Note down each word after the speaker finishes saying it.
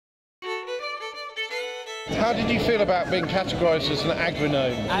How did you feel about being categorised as an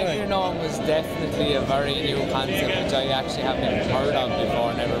agronome? Agronome was definitely a very new concept which I actually haven't heard of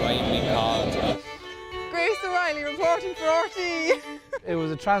before, never mind been called. Grace O'Reilly reporting for RT. It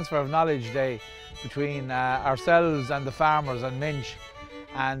was a transfer of knowledge day between ourselves and the farmers and Minch.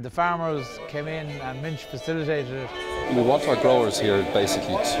 And the farmers came in and Minch facilitated it. We want our growers here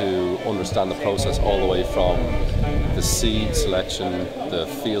basically to understand the process all the way from the seed selection, the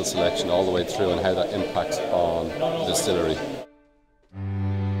field selection, all the way through, and how that impacts on the distillery.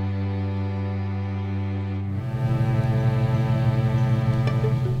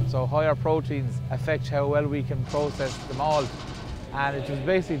 So higher proteins affect how well we can process the malt. And it was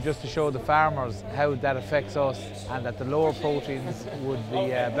basically just to show the farmers how that affects us and that the lower proteins would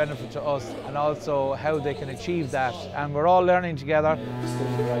be a benefit to us, and also how they can achieve that. And we're all learning together.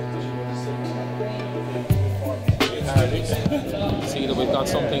 See that we've got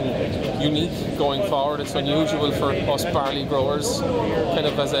something unique going forward. It's unusual for us barley growers, kind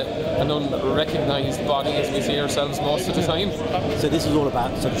of as an unrecognised body as we see ourselves most of the time. So this is all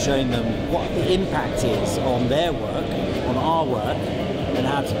about sort of showing them what the impact is on their work, on our work, and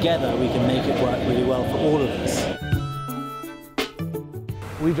how together we can make it work really well for all of us.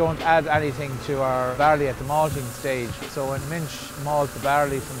 We don't add anything to our barley at the malting stage. So when Minch malt the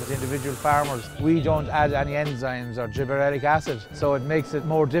barley from the individual farmers, we don't add any enzymes or gibberellic acid. So it makes it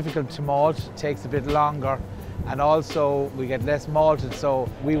more difficult to malt, it takes a bit longer, and also we get less malted. So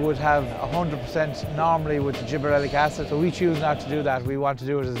we would have 100% normally with the gibberellic acid. So we choose not to do that. We want to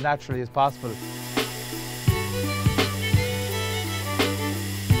do it as naturally as possible.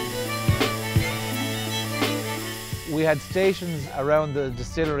 We had stations around the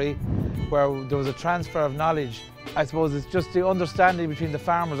distillery where there was a transfer of knowledge. I suppose it's just the understanding between the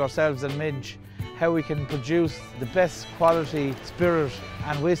farmers, ourselves and Minch, how we can produce the best quality spirit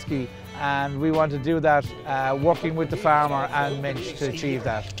and whisky, and we want to do that working with the farmer and Minch to achieve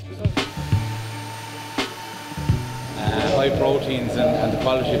that. High proteins and the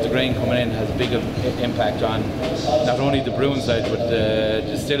quality of the grain coming in has a big impact on not only the brewing side but the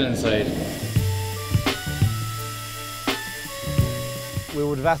distilling side. We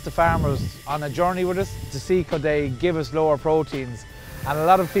would have asked the farmers on a journey with us to see could they give us lower proteins, and a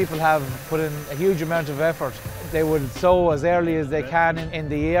lot of people have put in a huge amount of effort. They would sow as early as they can in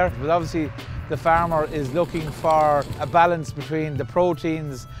the year, but obviously the farmer is looking for a balance between the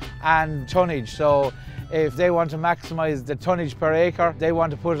proteins and tonnage. So if they want to maximise the tonnage per acre, they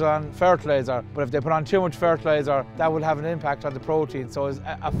want to put on fertiliser, but if they put on too much fertiliser, that will have an impact on the protein. So it's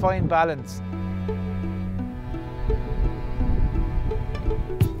a fine balance.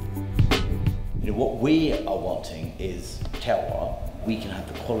 What we are wanting is terroir. We can have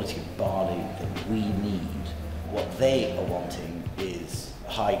the quality of barley that we need. What they are wanting is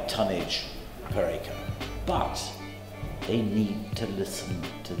high tonnage per acre. But they need to listen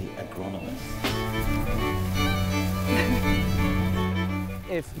to the agronomists.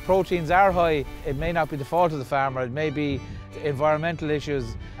 If proteins are high, it may not be the fault of the farmer. It may be environmental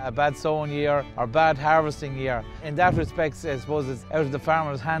issues, a bad sowing year or bad harvesting year. In that respect, I suppose it's out of the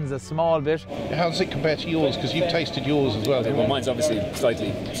farmer's hands a small bit. How does it compare to yours? Because you've tasted yours as well. Well, mine's obviously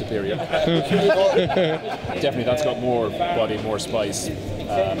slightly superior. Definitely that's got more body, more spice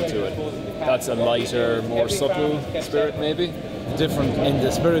to it. That's a lighter, more subtle spirit maybe. Different in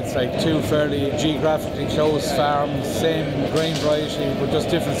the spirits, like two fairly geographically close farms, same grain variety, but just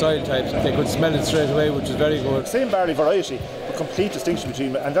different soil types. They could smell it straight away, which is very good. Same barley variety, but complete distinction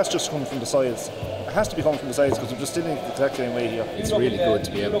between them, and that's just coming from the soils. It has to be coming from the soils because we're distilling it the exact same way here. It's really good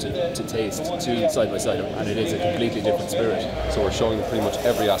to be able to taste two side by side, and it is a completely different spirit. So we're showing them pretty much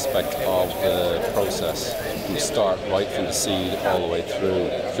every aspect of the process. We start right from the seed all the way through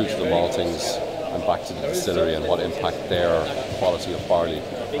to the maltings and back to the distillery, and what impact their quality of barley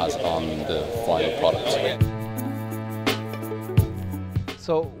has on the final product.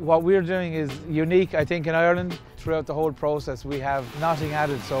 So what we're doing is unique, I think, in Ireland. Throughout the whole process we have nothing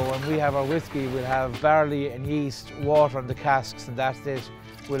added, so when we have our whisky we'll have barley and yeast, water in the casks, and that's it.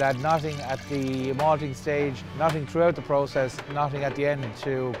 We'll add nothing at the malting stage, nothing throughout the process, nothing at the end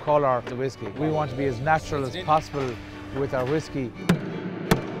to colour the whisky. We want to be as natural as possible with our whisky.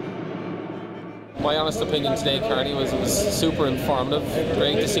 My honest opinion today, Carney, was it was super informative.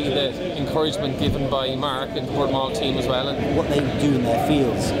 Great to see the encouragement given by Mark and the Port Malt team as well. And what they do in their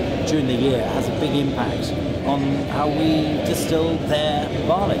fields during the year has a big impact on how we distill their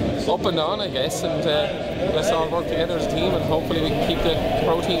barley. Up and on, I guess, and let's all work together as a team, and hopefully we can keep the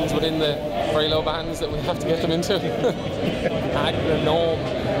proteins within the very low bands that we have to get them into. Agronome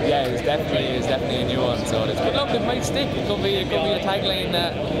Yeah, it's definitely a new one. So it's good. Look, it might stick. It could be a tagline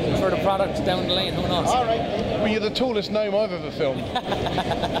for the product down the lane. Who knows? Well, you're the tallest gnome I've ever filmed.